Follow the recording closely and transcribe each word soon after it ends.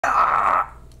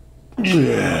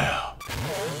Yeah.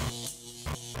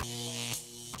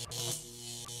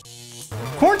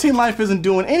 Quarantine life isn't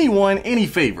doing anyone any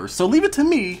favors, so leave it to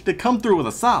me to come through with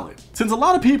a solid. Since a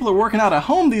lot of people are working out at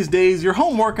home these days, your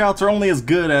home workouts are only as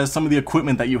good as some of the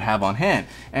equipment that you have on hand.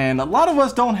 And a lot of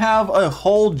us don't have a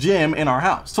whole gym in our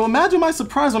house. So imagine my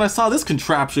surprise when I saw this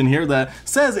contraption here that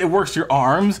says it works your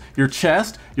arms, your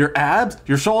chest, your abs,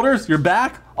 your shoulders, your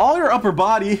back, all your upper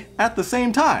body at the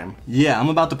same time. Yeah, I'm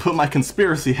about to put my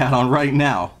conspiracy hat on right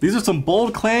now. These are some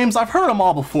bold claims, I've heard them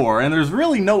all before, and there's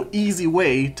really no easy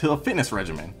way to a fitness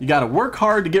regimen. You gotta work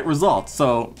hard to get results,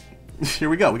 so here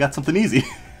we go, we got something easy.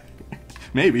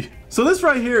 Maybe. So this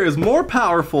right here is more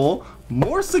powerful,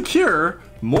 more secure,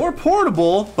 more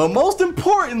portable, but most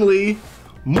importantly,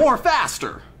 more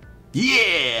faster.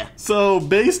 Yeah! So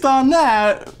based on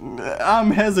that,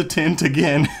 I'm hesitant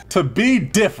again to be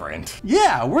different.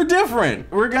 Yeah, we're different.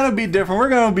 We're gonna be different. We're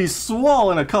gonna be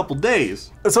swole in a couple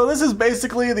days. So this is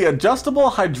basically the adjustable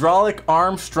hydraulic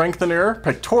arm strengthener,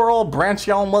 pectoral,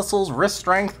 branchial muscles, wrist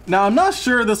strength. Now I'm not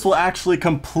sure this will actually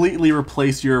completely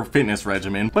replace your fitness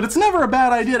regimen, but it's never a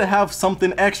bad idea to have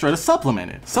something extra to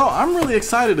supplement it. So I'm really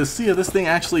excited to see if this thing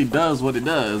actually does what it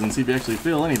does and see if you actually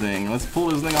feel anything. Let's pull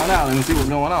this thing on out and see what's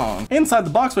going on. Inside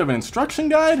the box we have an instruction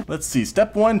guide. Let's see,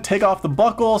 step 1, take off the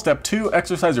buckle. Step 2,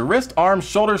 exercise your wrist, arms,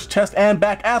 shoulders, chest, and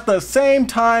back at the same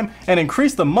time and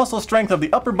increase the muscle strength of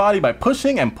the upper body by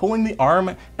pushing and pulling the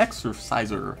arm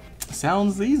exerciser.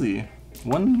 Sounds easy.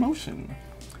 One motion.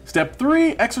 Step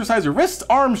 3, exercise your wrists,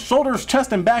 arms, shoulders,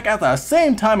 chest, and back at the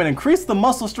same time and increase the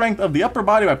muscle strength of the upper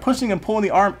body by pushing and pulling the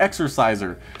arm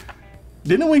exerciser.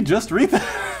 Didn't we just read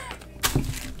that?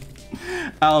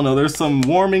 I don't know, there's some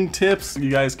warming tips.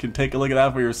 You guys can take a look at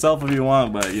that for yourself if you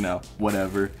want, but you know,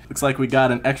 whatever. Looks like we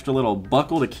got an extra little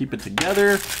buckle to keep it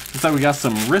together. Looks like we got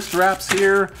some wrist wraps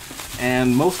here.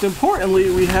 And most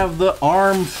importantly, we have the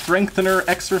arm strengthener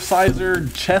exerciser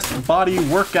chest body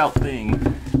workout thing,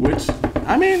 which,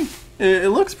 I mean, it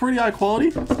looks pretty high quality.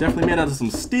 It's definitely made out of some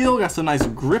steel, got some nice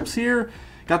grips here.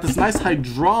 Got this nice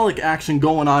hydraulic action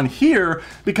going on here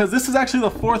because this is actually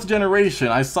the 4th generation.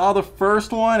 I saw the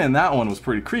first one and that one was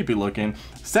pretty creepy looking.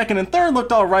 Second and third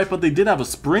looked all right, but they did have a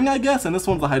spring, I guess, and this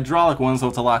one's the hydraulic one, so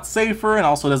it's a lot safer and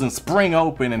also doesn't spring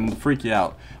open and freak you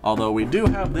out. Although we do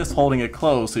have this holding it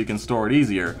closed so you can store it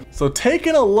easier. So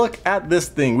taking a look at this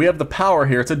thing, we have the power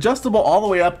here. It's adjustable all the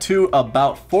way up to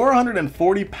about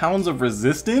 440 pounds of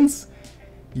resistance.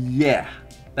 Yeah,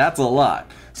 that's a lot.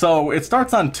 So it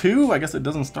starts on 2, I guess it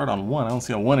doesn't start on 1, I don't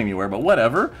see a 1 anywhere, but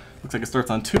whatever. Looks like it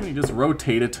starts on 2 and you just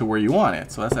rotate it to where you want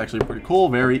it. So that's actually pretty cool,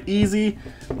 very easy.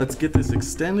 Let's get this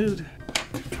extended.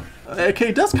 Okay,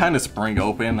 it does kind of spring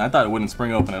open. I thought it wouldn't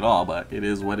spring open at all, but it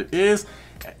is what it is.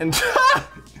 And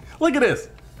look at this.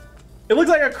 It looks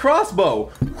like a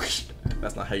crossbow.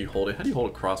 That's not how you hold it. How do you hold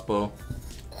a crossbow?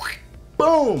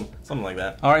 Boom, something like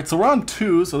that. All right, so we're on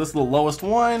 2, so this is the lowest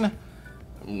one.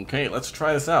 Okay, let's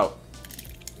try this out.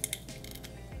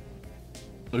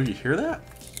 Oh, you hear that?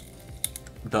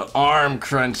 The arm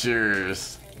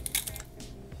crunchers.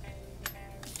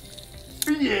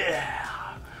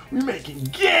 Yeah, we're making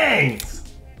gains.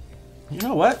 You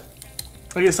know what?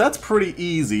 Okay, so that's pretty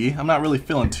easy. I'm not really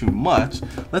feeling too much.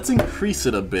 Let's increase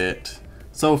it a bit.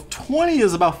 So if 20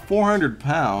 is about 400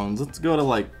 pounds, let's go to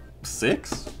like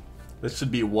 6. This should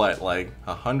be what, like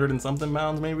 100 and something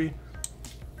pounds maybe?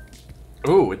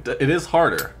 Ooh, it is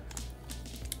harder.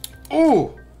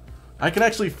 Ooh. I can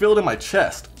actually feel it in my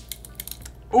chest.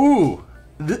 Ooh,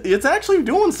 it's actually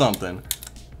doing something.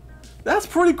 That's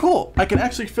pretty cool. I can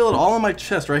actually feel it all in my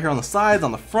chest, right here on the sides,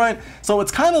 on the front. So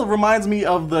it's kind of reminds me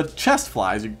of the chest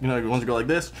flies. You know, ones that go like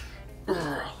this,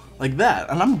 like that.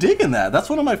 And I'm digging that.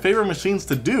 That's one of my favorite machines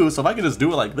to do. So if I can just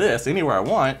do it like this, anywhere I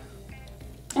want.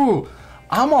 Ooh,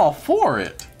 I'm all for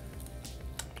it.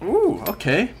 Ooh,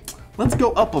 okay. Let's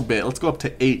go up a bit. Let's go up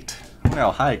to 8. I wonder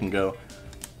how high I can go.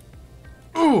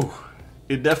 Ooh.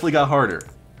 It definitely got harder.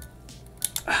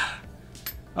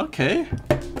 Okay,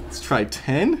 let's try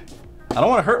 10. I don't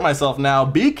want to hurt myself now.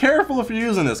 Be careful if you're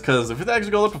using this, because if it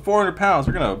actually goes up to 400 pounds,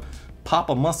 you're gonna pop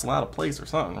a muscle out of place or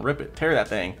something. Rip it, tear that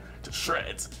thing to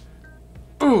shreds.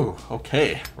 Ooh,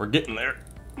 okay, we're getting there.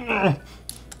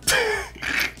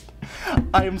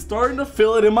 I am starting to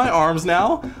feel it in my arms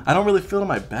now. I don't really feel it in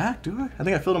my back, do I? I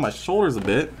think I feel it in my shoulders a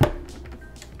bit.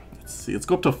 Let's see, let's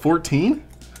go up to 14.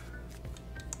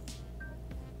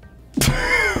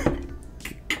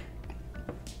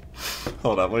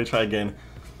 Hold on, let me try again.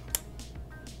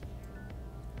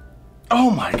 Oh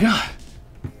my god.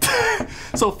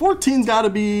 So 14's got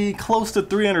to be close to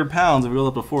 300 pounds if we go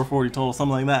up to 440 total,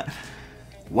 something like that.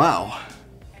 Wow.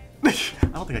 I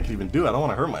don't think I can even do it. I don't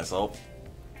want to hurt myself.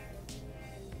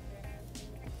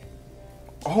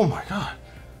 Oh my God,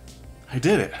 I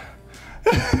did it.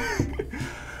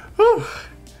 Whew.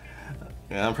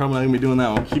 Yeah, I'm probably not gonna be doing that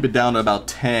one. Keep it down to about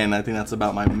 10. I think that's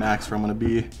about my max where I'm gonna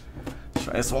be.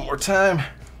 Try this one more time.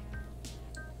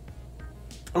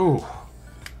 Oh,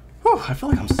 I feel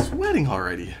like I'm sweating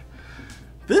already.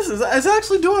 It's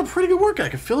actually doing a pretty good workout. I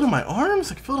can feel it in my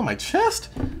arms. I can feel it in my chest.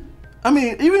 I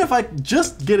mean, even if I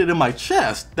just get it in my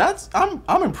chest,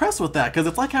 I'm impressed with that, because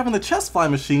it's like having the chest fly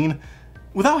machine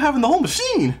without having the whole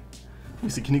machine. Let me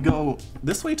see, can you go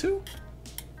this way too?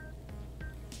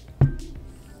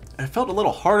 It felt a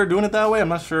little harder doing it that way. I'm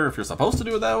not sure if you're supposed to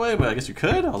do it that way, but I guess you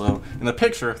could. Although in the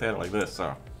picture they had it like this,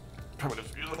 so probably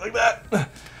just use it like that.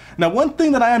 Now, one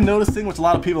thing that I am noticing, which a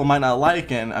lot of people might not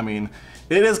like, and I mean,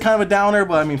 it is kind of a downer,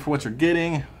 but I mean, for what you're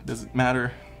getting, it doesn't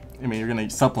matter. I mean, you're gonna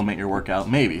supplement your workout,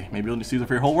 maybe you'll just use it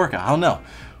for your whole workout. I don't know.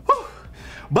 Whew.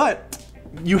 But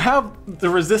you have the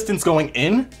resistance going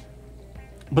in,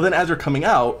 but then as you're coming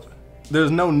out,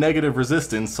 there's no negative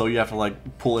resistance, so you have to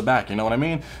like pull it back, you know what I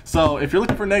mean? So if you're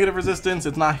looking for negative resistance,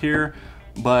 it's not here,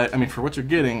 but I mean, for what you're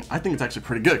getting, I think it's actually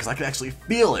pretty good, because I can actually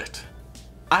feel it.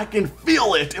 I can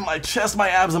feel it in my chest, my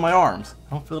abs, and my arms.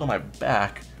 I don't feel it on my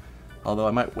back, although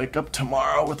I might wake up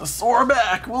tomorrow with a sore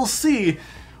back, we'll see.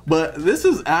 But this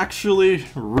is actually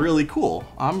really cool.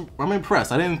 I'm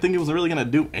impressed. I didn't think it was really gonna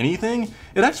do anything.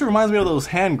 It actually reminds me of those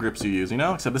hand grips you use, you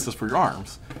know, except this is for your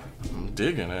arms. I'm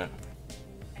digging it.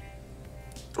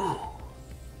 Ooh.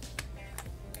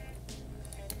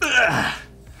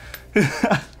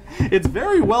 It's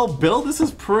very well built. This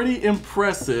is pretty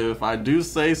impressive, if I do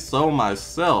say so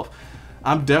myself.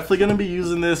 I'm definitely going to be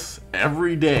using this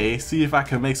every day, see if I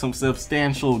can make some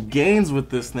substantial gains with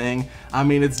this thing. I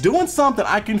mean, it's doing something,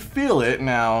 I can feel it.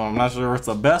 Now, I'm not sure if it's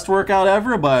the best workout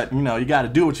ever, but you know, you got to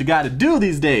do what you got to do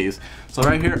these days. So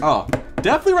right here, oh,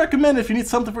 definitely recommend if you need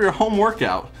something for your home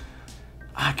workout.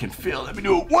 I can feel it. Let me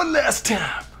do it one last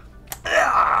time.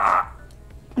 Yeah.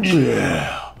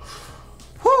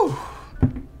 Whew.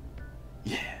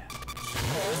 Yeah.